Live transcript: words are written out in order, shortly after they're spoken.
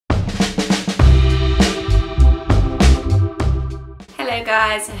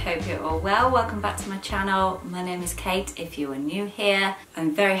guys, I hope you're all well. Welcome back to my channel. My name is Kate if you are new here.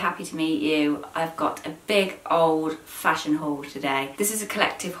 I'm very happy to meet you. I've got a big old fashion haul today. This is a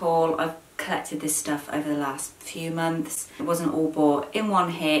collective haul. I've collected this stuff over the last few months. It wasn't all bought in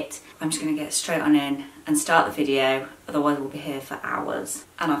one hit. I'm just going to get straight on in and start the video, otherwise we'll be here for hours.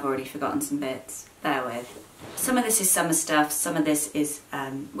 And I've already forgotten some bits. Bear with. Some of this is summer stuff, some of this is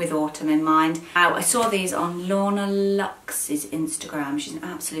with autumn in mind. Now, I saw these on Lorna Lux's Instagram. She's an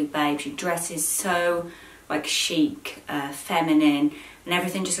absolute babe. She dresses so like chic, feminine, and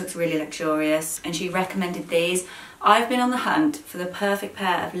everything just looks really luxurious. And she recommended these. I've been on the hunt for the perfect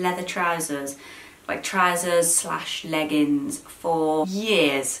pair of leather trousers, like trousers slash leggings, for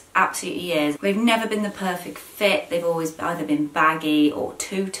years, absolutely years. They've never been the perfect fit. They've always either been baggy or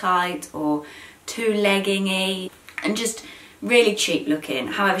too tight or too leggingy and just really cheap looking.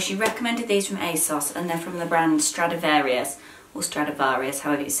 However, she recommended these from ASOS, and they're from the brand Stradivarius, or Stradivarius,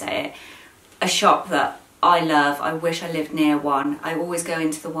 however you say it. A shop that I love. I wish I lived near one. I always go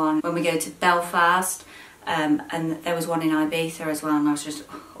into the one when we go to Belfast, and there was one in Ibiza as well, and I was just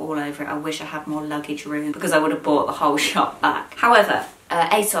all over it. I wish I had more luggage room because I would have bought the whole shop back. However,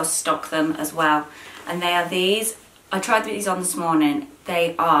 ASOS stock them as well, and they are these. I tried these on this morning.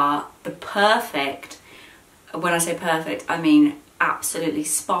 They are the perfect, when I say perfect, I mean absolutely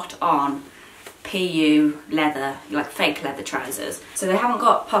spot on PU leather, like fake leather trousers. So they haven't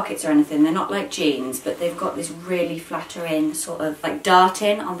got pockets or anything, they're not like jeans, but they've got this really flattering sort of like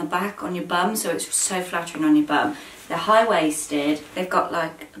darting on the back on your bum, so it's so flattering on your bum. They're high-waisted, they've got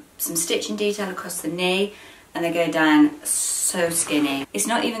like some stitching detail across the knee, and they go down so skinny. It's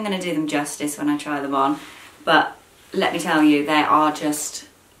not even going to do them justice when I try them on, but let me tell you, they are just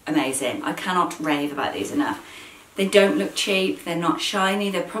amazing. I cannot rave about these enough. They don't look cheap, they're not shiny.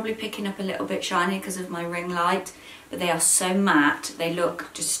 They're probably picking up a little bit shiny because of my ring light, but they are so matte, they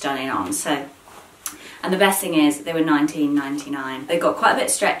look just stunning on. So, and the best thing is they were $19.99. They've got quite a bit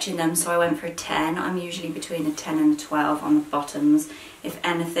of stretch in them, so I went for a 10. I'm usually between a 10 and a 12 on the bottoms. If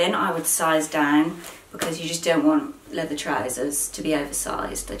anything, I would size down, because you just don't want leather trousers to be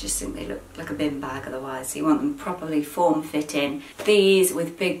oversized. I just think they look like a bin bag otherwise. So you want them properly form-fitting. These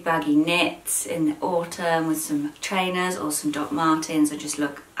with big baggy knits in the autumn with some trainers or some Doc Martens would just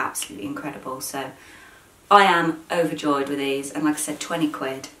look absolutely incredible. So I am overjoyed with these, and like I said, 20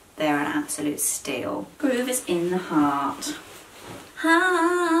 quid. They're an absolute steal. Groove is in the heart.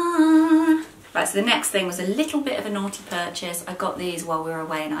 Heart. Right, so the next thing was a little bit of a naughty purchase. I got these while we were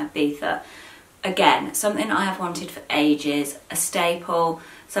away in Ibiza. Again, something I have wanted for ages, a staple,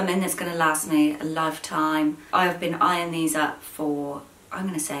 something that's going to last me a lifetime. I have been eyeing these up for, I'm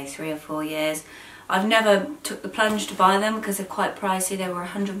going to say 3 or 4 years. I've never took the plunge to buy them because they're quite pricey. They were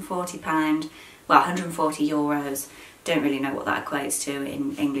 £140, well, 140 euros. Don't really know what that equates to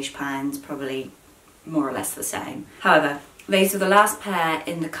in English pounds, probably more or less the same. However, these were the last pair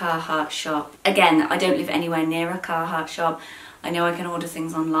in the Carhartt shop. Again, I don't live anywhere near a Carhartt shop. I know I can order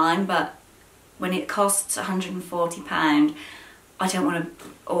things online, but when it costs £140, I don't want to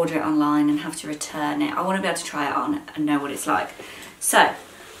order it online and have to return it. I want to be able to try it on and know what it's like. So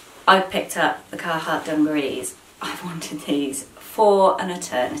I picked up the Carhartt dungarees. I've wanted these for an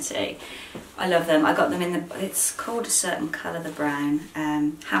eternity. I love them. I got them in the, it's called a certain colour, the brown,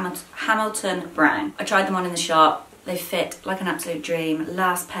 Hamilton brown. I tried them on in the shop. They fit like an absolute dream.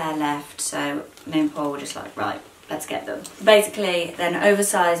 Last pair left, so me and Paul were just like, right, let's get them. Basically, they're an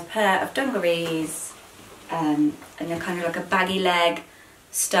oversized pair of dungarees, and they're kind of like a baggy leg,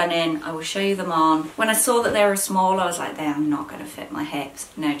 stunning. I will show you them on. When I saw that they were small, I was like, they are not going to fit my hips,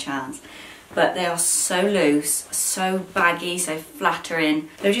 no chance. But they are so loose, so baggy, so flattering.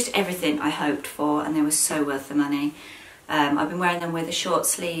 They're just everything I hoped for, and they were so worth the money. I've been wearing them with a short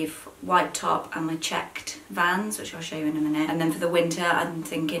sleeve white top and my checked Vans, which I'll show you in a minute. And then for the winter, I'm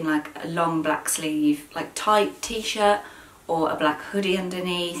thinking like a long black sleeve, like tight t-shirt or a black hoodie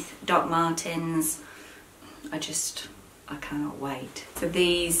underneath, Doc Martens. I cannot wait. So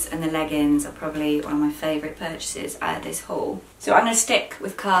these and the leggings are probably one of my favourite purchases out of this haul. So I'm going to stick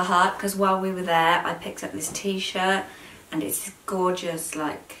with Carhartt because while we were there, I picked up this t-shirt, and it's gorgeous,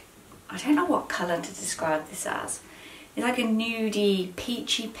 like, I don't know what colour to describe this as. It's like a nudie,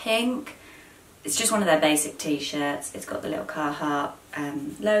 peachy pink. It's just one of their basic t-shirts. It's got the little Carhartt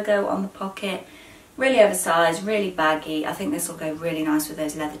logo on the pocket. Really oversized, really baggy. I think this will go really nice with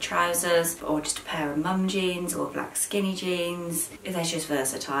those leather trousers, or just a pair of mum jeans or black skinny jeans. They're just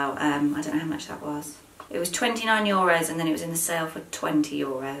versatile. I don't know how much that was. It was 29 euros, and then it was in the sale for 20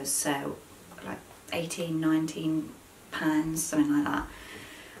 euros. So like 18, 19 pounds, something like that.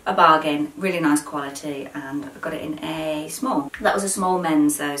 a bargain, really nice quality, and I got it in a small. That was a small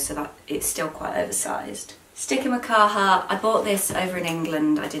men's though, so that it's still quite oversized. Sticking with Carhartt, I bought this over in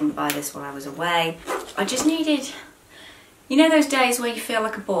England. I didn't buy this while I was away. I just needed, you know those days where you feel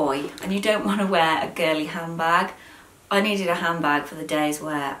like a boy and you don't want to wear a girly handbag? I needed a handbag for the days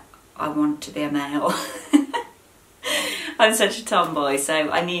where I want to be a male. I'm such a tomboy,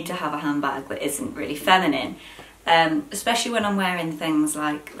 so I need to have a handbag that isn't really feminine. Especially when I'm wearing things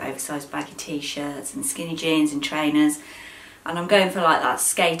like oversized baggy t-shirts and skinny jeans and trainers, and I'm going for like that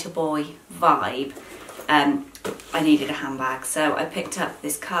skater boy vibe. I needed a handbag, so I picked up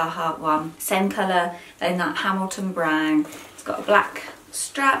this Carhartt one, same colour in that Hamilton brown. It's got a black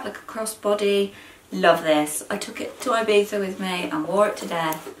strap like a crossbody. Love this. I took it to Ibiza with me and wore it to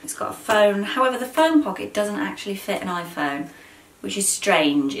death. It's got a phone, however the phone pocket doesn't actually fit an iPhone, which is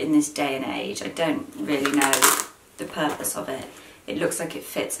strange in this day and age. I don't really know the purpose of it. It looks like it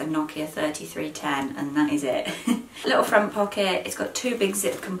fits a Nokia 3310 and that is it. Little front pocket, it's got two big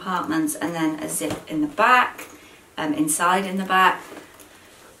zip compartments and then a zip in the back, inside in the back.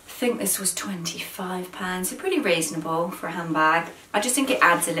 I think this was £25, so pretty reasonable for a handbag. I just think it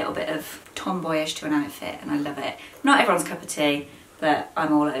adds a little bit of tomboyish to an outfit and I love it. Not everyone's cup of tea, but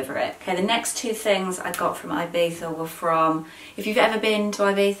I'm all over it. Okay, the next two things I got from Ibiza were from, if you've ever been to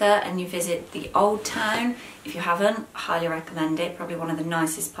Ibiza and you visit the Old Town, if you haven't, I highly recommend it. Probably one of the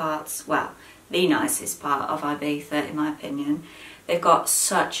nicest parts, well, the nicest part of Ibiza in my opinion. They've got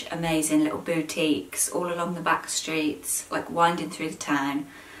such amazing little boutiques all along the back streets, like winding through the town.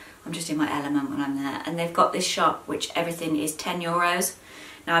 I'm just in my element when I'm there. And they've got this shop which everything is €10.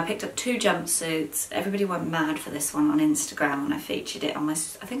 Now I picked up two jumpsuits. Everybody went mad for this one on Instagram when I featured it on my, I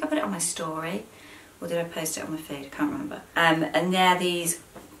think I put it on my story, or did I post it on my feed? I can't remember. And they're these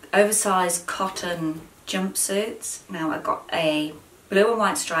oversized cotton jumpsuits. Now I got a blue and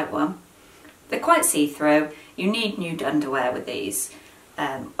white striped one. They're quite see-through. You need nude underwear with these.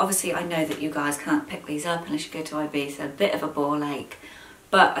 Obviously I know that you guys can't pick these up unless you go to Ibiza, a bit of a ball ache.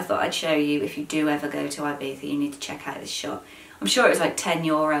 But I thought I'd show you, if you do ever go to Ibiza, you need to check out this shop. I'm sure it was like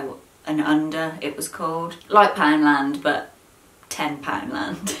 €10 and under, it was called. Like Poundland, but £10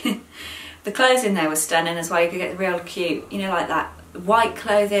 land. The clothes in there were stunning as well. You could get real cute, you know, like that white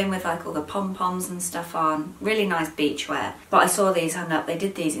clothing with like all the pom-poms and stuff on. Really nice beachwear. But I saw these hung up. They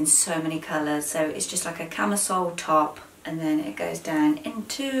did these in so many colours. So it's just like a camisole top and then it goes down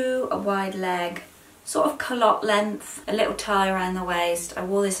into a wide leg, sort of culotte length, a little tie around the waist. I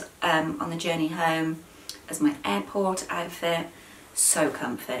wore this on the journey home as my airport outfit. So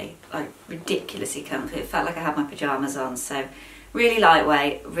comfy, like ridiculously comfy. It felt like I had my pyjamas on, so really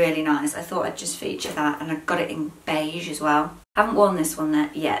lightweight, really nice. I thought I'd just feature that, and I got it in beige as well. I haven't worn this one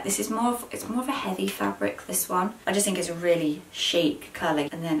yet. This is more of a heavy fabric, this one. I just think it's a really chic colour.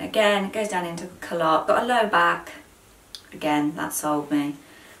 And then again, it goes down into culotte. Got a low back. Again, that sold me.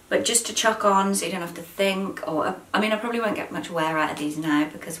 But just to chuck on so you don't have to think, or I mean I probably won't get much wear out of these now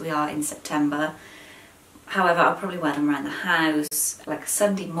because we are in September. However, I'll probably wear them around the house, like a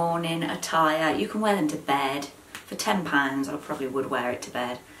Sunday morning attire. You can wear them to bed. For £10, I probably would wear it to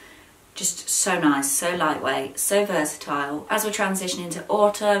bed. Just so nice, so lightweight, so versatile. As we're transitioning into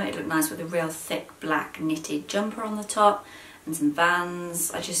autumn, it looked nice with a real thick black knitted jumper on the top and some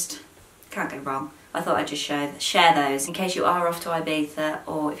Vans. I just can't go wrong. I thought I'd just share those in case you are off to Ibiza,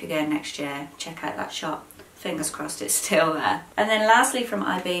 or if you're going next year, check out that shop. Fingers crossed it's still there. And then lastly from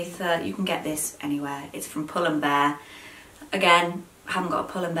Ibiza, you can get this anywhere. It's from Pull&Bear. Again, I haven't got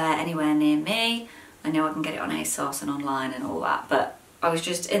a Pull&Bear anywhere near me. I know I can get it on ASOS and online and all that, but I was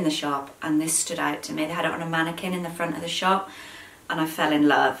just in the shop and this stood out to me. They had it on a mannequin in the front of the shop and I fell in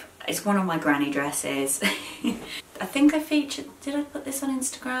love. It's one of my granny dresses. I think I featured, did I put this on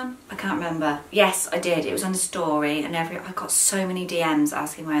Instagram? I can't remember. Yes, I did. It was on the story and I got so many DMs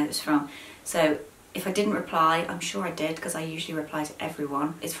asking where it was from. So if I didn't reply, I'm sure I did because I usually reply to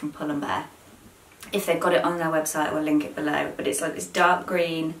everyone. It's from Pull&Bear. If they've got it on their website, I will link it below. But it's like this dark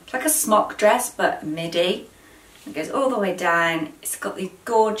green, it's like a smock dress, but midi. It goes all the way down. It's got the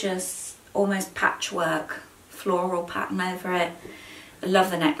gorgeous, almost patchwork floral pattern over it. I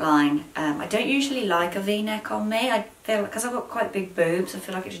love the neckline. I don't usually like a V-neck on me. I feel, because I've got quite big boobs, I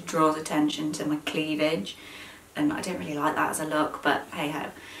feel like it just draws attention to my cleavage. And I don't really like that as a look, but hey ho.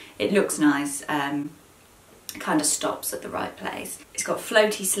 It looks nice. Kind of stops at the right place. It's got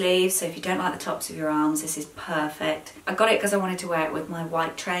floaty sleeves, so if you don't like the tops of your arms, this is perfect. I got it because I wanted to wear it with my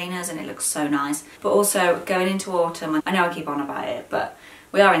white trainers and it looks so nice. But also going into autumn, I know I keep on about it, but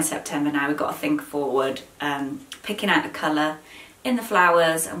we are in September now, we've got to think forward. Picking out a colour in the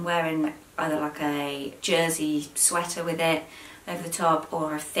flowers and wearing either like a jersey sweater with it. over the top,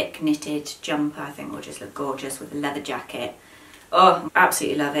 or a thick knitted jumper I think will just look gorgeous with a leather jacket. Oh,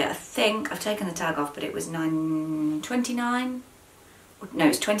 absolutely love it. I think I've taken the tag off, but it was $9.29. No,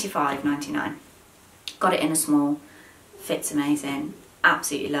 it's $25.99. Got it in a small, fits amazing.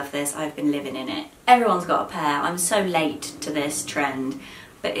 Absolutely love this. I've been living in it. Everyone's got a pair. I'm so late to this trend,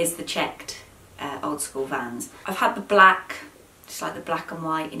 but it's the checked old school Vans. I've had the black, just like the black and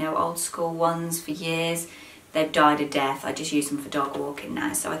white, you know, old school ones for years. They've died a death. I just use them for dog walking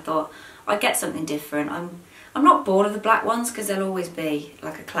now, so I thought I'd get something different. I'm not bored of the black ones because they'll always be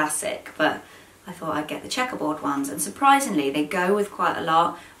like a classic, but I thought I'd get the checkerboard ones, and surprisingly they go with quite a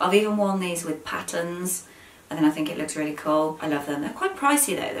lot. I've even worn these with patterns, and then I think it looks really cool. I love them. They're quite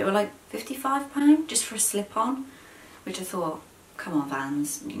pricey though. They were like £55 just for a slip-on, which I thought, come on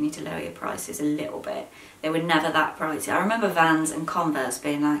Vans, you need to lower your prices a little bit. They were never that pricey. I remember Vans and Converse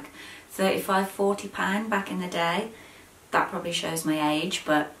being like £35–40 back in the day. That probably shows my age,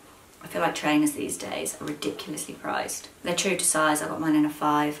 but I feel like trainers these days are ridiculously priced. They're true to size. I got mine in a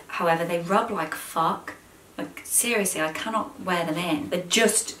 5. However, they rub like fuck. Like seriously, I cannot wear them in. They're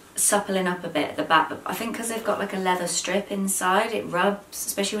just suppling up a bit at the back, but I think because they've got like a leather strip inside, it rubs,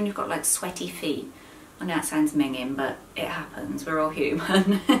 especially when you've got like sweaty feet. I know that sounds minging, but it happens. We're all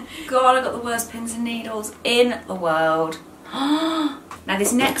human. God, I got the worst pins and needles in the world. Now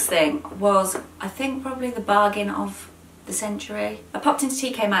this next thing was, I think, probably the bargain of the century. I popped into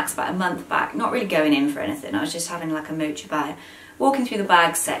TK Maxx about a month back, not really going in for anything. I was just having like a mooch about it. Walking through the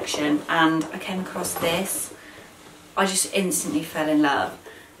bags section, and I came across this. I just instantly fell in love.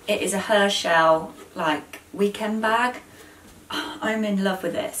 It is a Herschel like weekend bag. I'm in love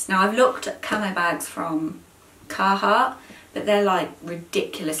with this. Now I've looked at camo bags from Carhartt, but they're like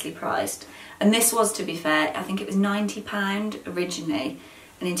ridiculously priced. And this was, to be fair, I think it was £90 originally,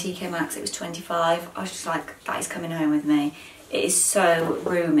 and in TK Maxx it was 25. I was just like, that is coming home with me. It is so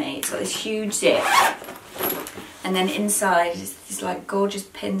roomy. It's got this huge zip, and then inside is this like gorgeous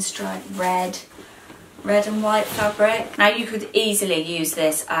pinstripe red and white fabric. Now you could easily use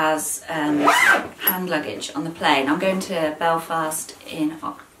this as hand luggage on the plane. I'm going to Belfast in,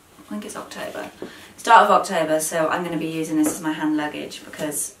 I think it's October, start of October, so I'm going to be using this as my hand luggage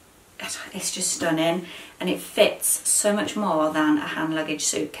because it's just stunning, and it fits so much more than a hand luggage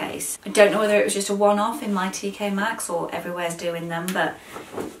suitcase. I don't know whether it was just a one-off in my TK Maxx or everywhere's doing them, but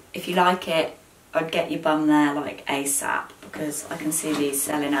if you like it, I'd get your bum there like ASAP, because I can see these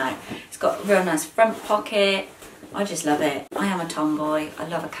selling out. It's got a real nice front pocket. I just love it. I am a tomboy. I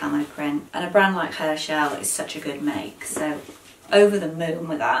love a camo print, and a brand like Herschel is such a good make, so over the moon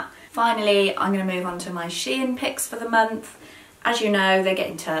with that. Finally, I'm going to move on to my Shein picks for the month. As you know, they get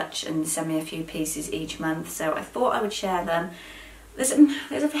in touch and send me a few pieces each month, so I thought I would share them. There's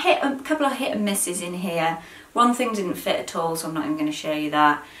a couple of hit and misses in here. One thing didn't fit at all, so I'm not even going to show you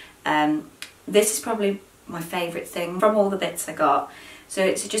that. This is probably my favourite thing from all the bits I got. So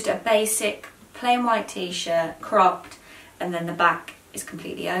it's just a basic plain white t-shirt, cropped, and then the back is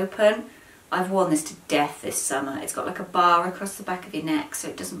completely open. I've worn this to death this summer. It's got like a bar across the back of your neck so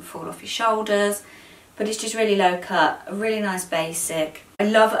it doesn't fall off your shoulders. But it's just really low cut, a really nice basic. I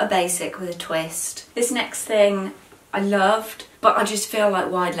love a basic with a twist. This next thing I loved, but I just feel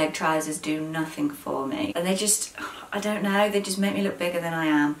like wide leg trousers do nothing for me. And they just, I don't know, they just make me look bigger than I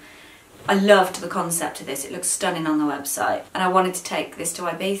am. I loved the concept of this. It looks stunning on the website. And I wanted to take this to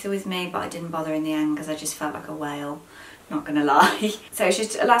Ibiza with me, but I didn't bother in the end because I just felt like a whale, not gonna lie. So it's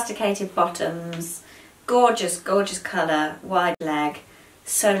just elasticated bottoms, gorgeous, gorgeous colour, wide leg.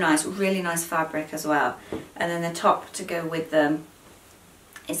 So nice, really nice fabric as well. And then the top to go with them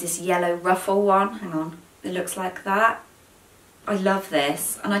is this yellow ruffle one. Hang on, it looks like that. I love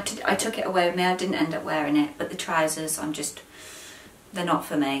this, and I took it away with me. I didn't end up wearing it, but the trousers, they're not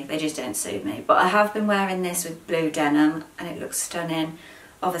for me. They just don't suit me. But I have been wearing this with blue denim, and it looks stunning.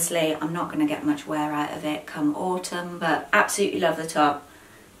 Obviously, I'm not going to get much wear out of it come autumn, but absolutely love the top.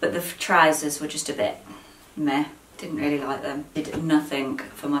 But the trousers were just a bit meh. Didn't really like them. Did nothing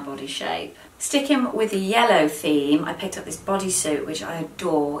for my body shape. Sticking with the yellow theme, I picked up this bodysuit which I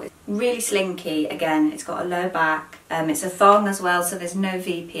adore. It's really slinky. Again, it's got a low back. It's a thong as well, so there's no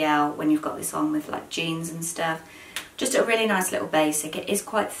VPL when you've got this on with like jeans and stuff. Just a really nice little basic. It is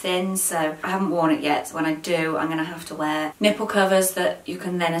quite thin, so I haven't worn it yet. So when I do, I'm going to have to wear nipple covers that you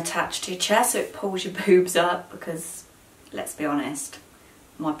can then attach to your chest so it pulls your boobs up, because let's be honest,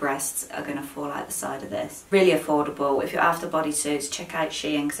 my breasts are going to fall out the side of this. Really affordable. If you're after bodysuits, check out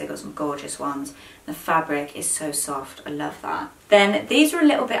Shein because they've got some gorgeous ones. The fabric is so soft. I love that. Then these are a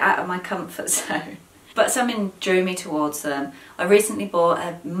little bit out of my comfort zone. But something drew me towards them. I recently bought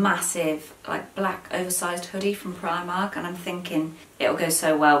a massive like black oversized hoodie from Primark, and I'm thinking it'll go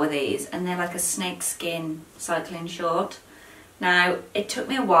so well with these. And they're like a snakeskin cycling short. Now, it took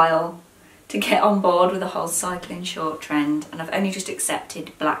me a while to get on board with the whole cycling short trend, and I've only just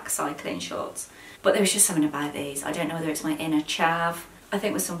accepted black cycling shorts. But there was just something about these. I don't know whether it's my inner chav. I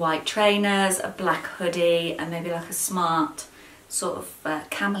think with some white trainers, a black hoodie, and maybe like a smart sort of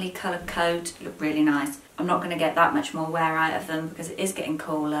camely coloured coat, look really nice. I'm not going to get that much more wear out of them because it is getting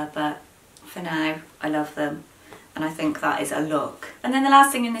cooler, but for now I love them, and I think that is a look. And then the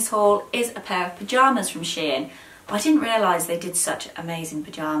last thing in this haul is a pair of pyjamas from Shein. I didn't realise they did such amazing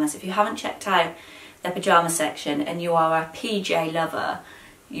pyjamas. If you haven't checked out their pyjama section and you are a PJ lover,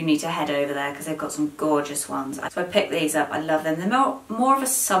 you need to head over there because they've got some gorgeous ones. So I picked these up, I love them. They're more of a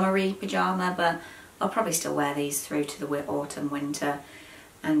summery pyjama, but I'll probably still wear these through to the autumn, winter.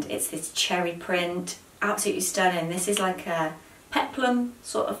 And it's this cherry print, absolutely stunning. This is like a peplum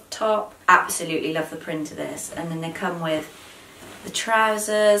sort of top. Absolutely love the print of this. And then they come with the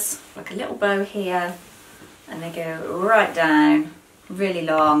trousers, like a little bow here, and they go right down, really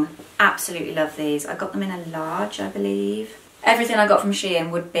long. Absolutely love these. I got them in a large, I believe. Everything I got from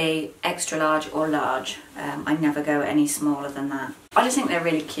Shein would be extra large or large. I never go any smaller than that. I just think they're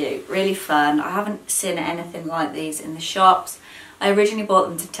really cute, really fun. I haven't seen anything like these in the shops. I originally bought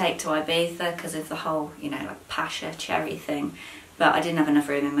them to take to Ibiza because of the whole, you know, like Pasha cherry thing. But I didn't have enough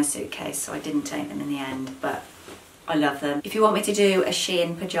room in my suitcase, so I didn't take them in the end. But I love them. If you want me to do a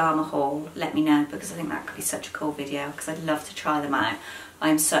Shein pyjama haul, let me know, because I think that could be such a cool video, because I'd love to try them out. I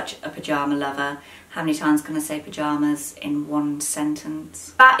am such a pyjama lover. How many times can I say pyjamas in one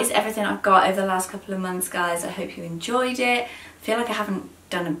sentence? That is everything I've got over the last couple of months, guys. I hope you enjoyed it. I feel like I haven't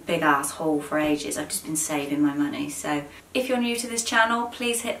done a big ass haul for ages. I've just been saving my money. So if you're new to this channel,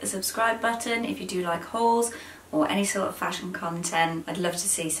 please hit the subscribe button if you do like hauls or any sort of fashion content. I'd love to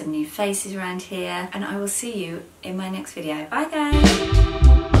see some new faces around here, and I will see you in my next video. Bye guys!